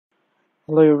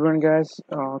Hello everyone guys,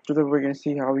 today we're going to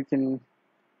see how we can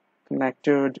connect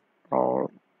our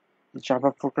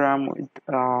Java program with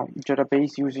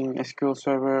database using SQL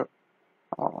Server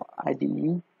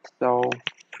IDE. So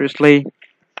firstly,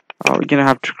 we're going to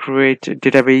have to create a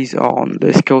database on the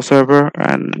SQL Server,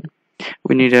 and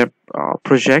we need a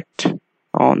project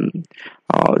on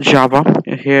Java.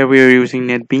 Here we are using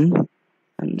NetBeans,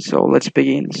 and so let's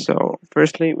begin. So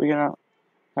firstly, we're going to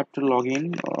have to log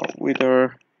in with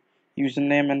our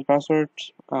username and password.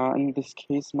 In this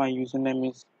case, my username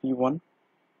is p1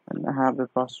 and I have the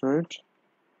password.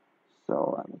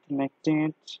 So I'm connecting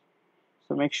it.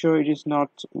 So make sure it is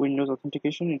not Windows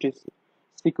authentication, it is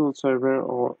SQL Server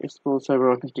or SQL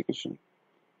Server authentication.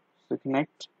 So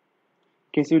connect.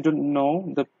 In case you don't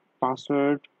know the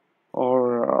password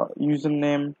or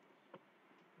username,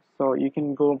 so you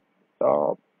can go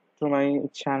to my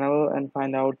channel and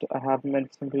find out. I have made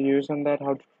some videos on that,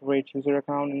 how to create user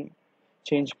account and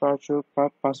change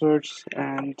passwords.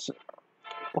 And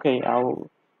okay, I'll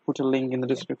put a link in the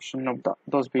description of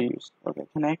those videos. Okay,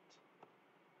 connect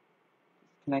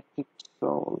it.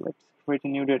 So let's create a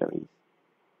new database,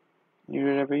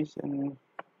 and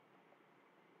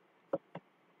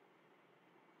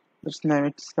let's name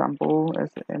it sample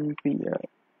as MP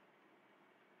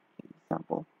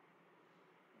sample.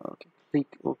 Okay,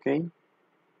 click OK.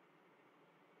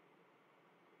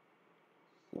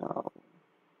 So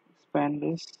expand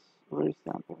this. Where is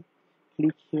sample?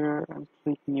 Click here and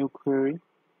click new query.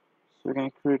 So we're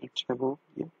gonna create a table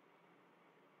here.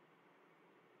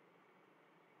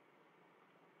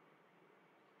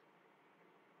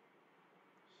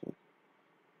 So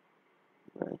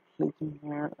we're clicking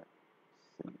here,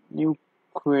 new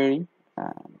query,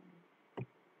 and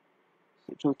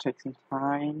it will take some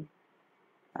time.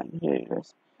 And here it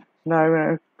is. Now I'm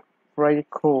gonna write a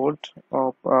code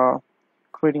of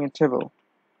creating a table.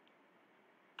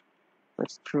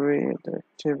 Let's create a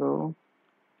table.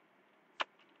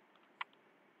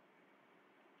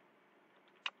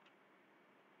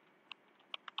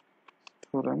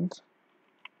 Student.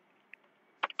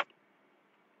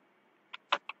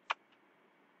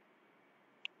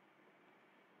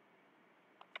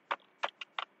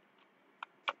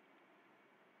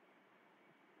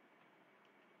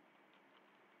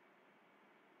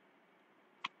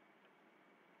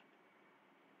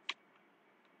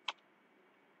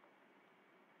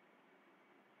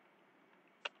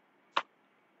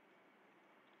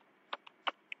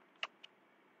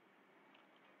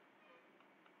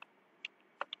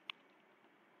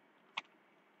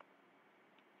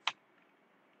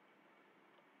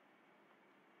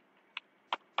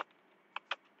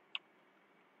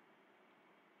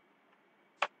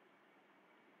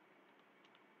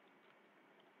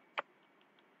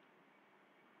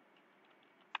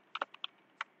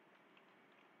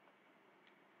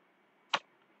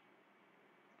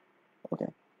 Okay,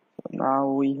 so now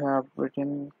we have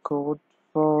written code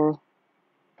for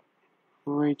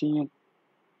creating a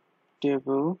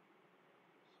table.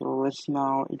 So let's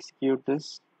now execute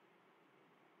this.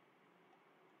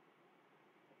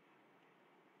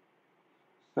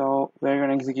 So we're going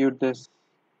to execute this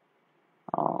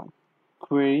uh,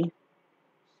 query.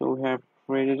 So we have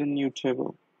created a new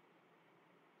table.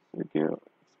 So you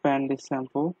expand this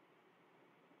sample,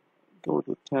 go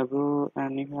to table,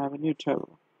 and you have a new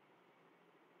table.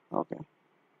 Okay,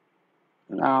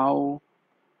 now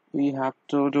we have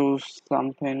to do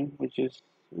something which is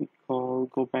we call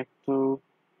go back to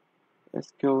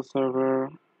SQL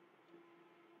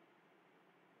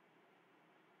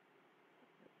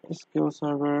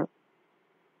Server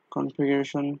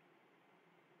configuration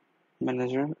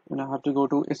manager. And I have to go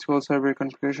to SQL Server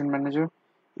configuration manager.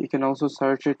 You can also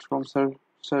search it from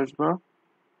search bar.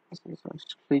 So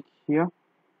just click here,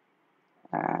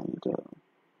 and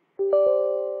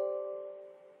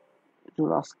it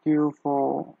will ask you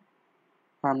for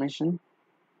permission.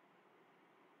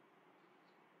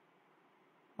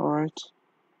 Alright,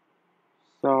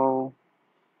 so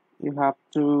you have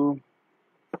to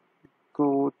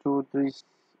go to this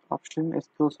option,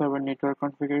 SQL Server network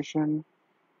configuration,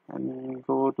 and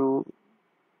go to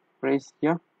press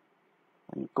here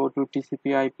and go to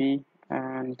TCP IP.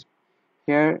 And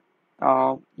here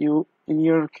you, in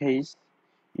your case,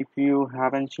 if you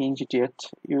haven't changed it yet,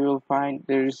 you will find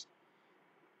there's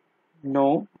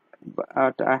no,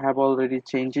 but I have already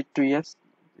changed it to yes.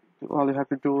 All you have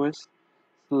to do is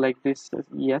select this as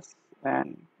yes,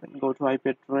 and then go to IP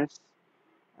address,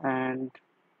 and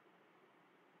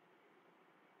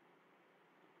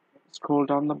scroll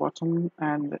down the bottom,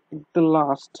 and the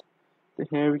last,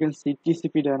 here we can see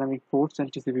TCP dynamic ports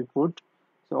and TCP port.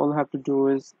 So all you have to do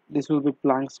is, this will be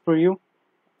blanks for you,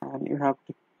 and you have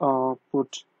to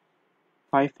put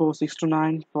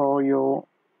 54629 for your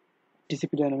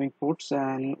TCP dynamic ports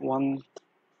and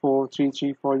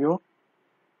 1433 for your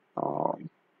uh,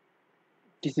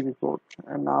 TCP port.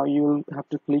 And now you'll have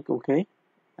to click OK,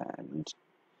 and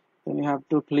then you have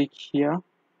to click here.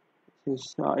 This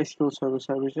is SQL Server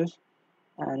Services,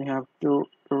 and you have to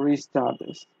restart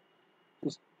this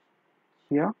just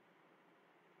here,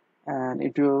 and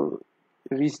it will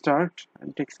restart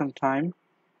and take some time,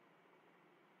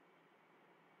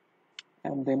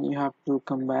 and then you have to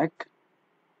come back,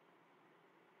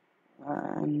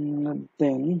 and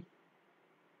then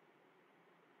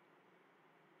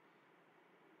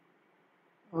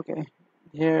okay,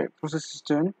 here process is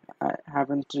done. I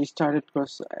haven't restarted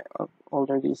because I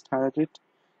already started it,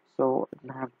 so I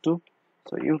don't have to.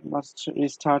 So you must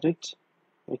restart it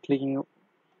by clicking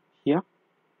here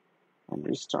and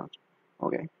restart.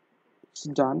 Okay, it's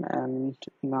done, and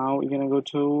now we're gonna go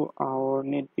to our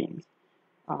NetBeans.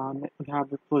 We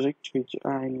have a project which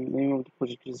name of the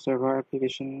project is server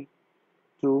application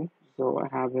 2. So I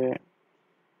have a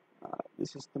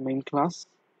this is the main class,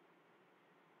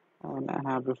 and I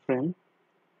have a frame.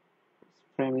 This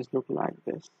frame is look like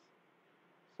this.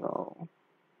 So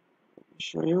let me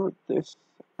show you this,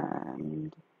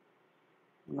 and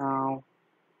now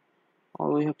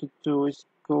all we have to do is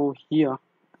go here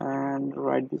and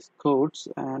write these codes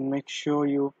and make sure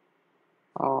you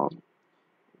uh,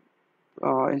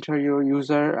 enter your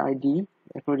user ID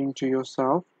according to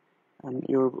yourself and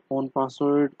your own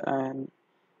password and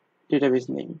database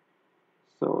name.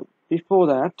 So before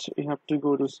that, you have to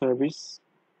go to service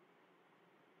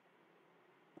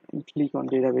and click on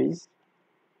database,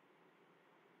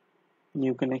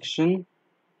 new connection,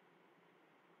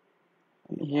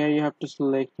 and here you have to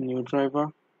select new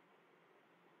driver,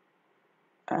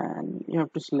 and you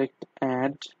have to select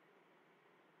add,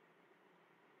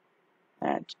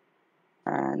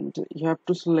 and you have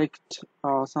to select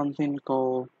something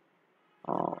called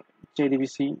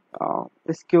jdbc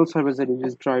SQL Server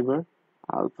jdbc driver.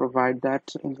 I'll provide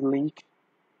that in the link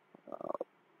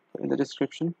in the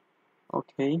description.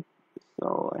 Okay,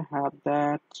 so I have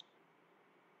that.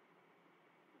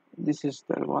 This is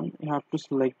the one. You have to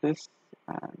select this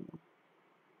and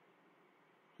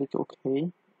click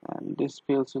OK, and this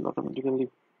fields will automatically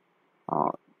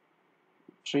uh,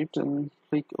 tripped, and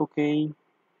click OK,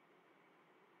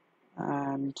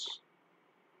 and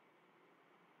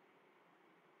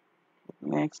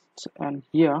next, and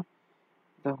here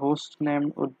the host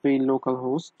name would be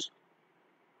localhost,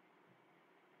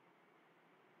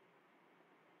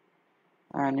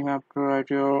 and you have to write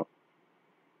your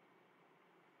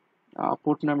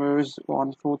port number is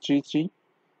 1433,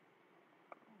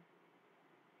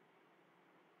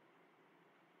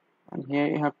 and here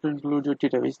you have to include your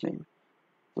database name.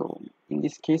 So in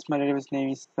this case my database name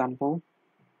is sample.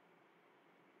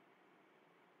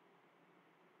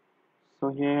 So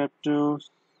here you have to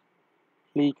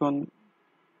click on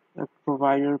the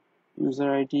provider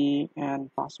user ID and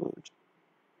password,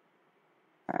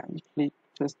 and click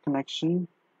test connection.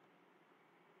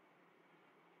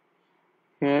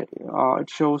 Here it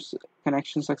shows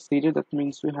connection succeeded. That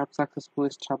means we have successfully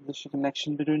established a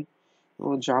connection between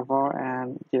Java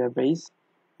and database.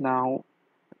 Now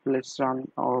let's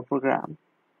run our program.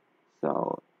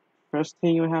 So first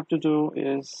thing we have to do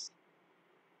is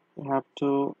we have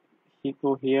to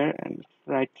go here and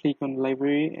right click on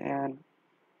library and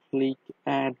click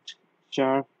add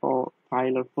jar for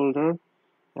file or folder.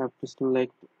 You have to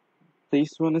select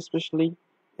this one, especially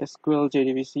SQL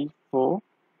JDBC 4.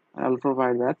 I'll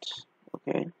provide that.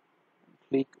 Okay,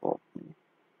 click open.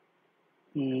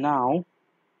 Now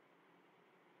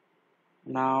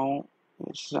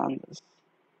let's run this.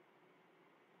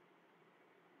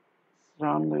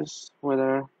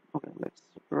 Whether okay, let's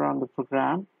run the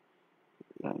program,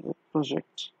 run the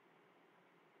project.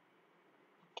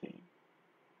 Okay,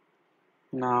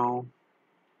 now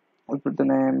I'll put the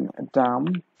name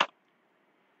dam.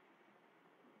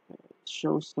 It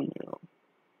shows some error.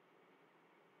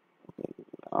 Okay,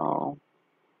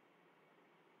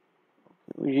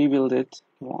 we rebuild it.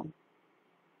 Come on,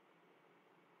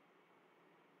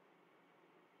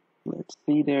 let's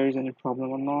see there is any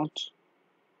problem or not.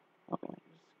 Okay,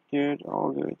 good,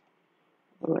 all good.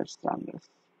 Let's run this.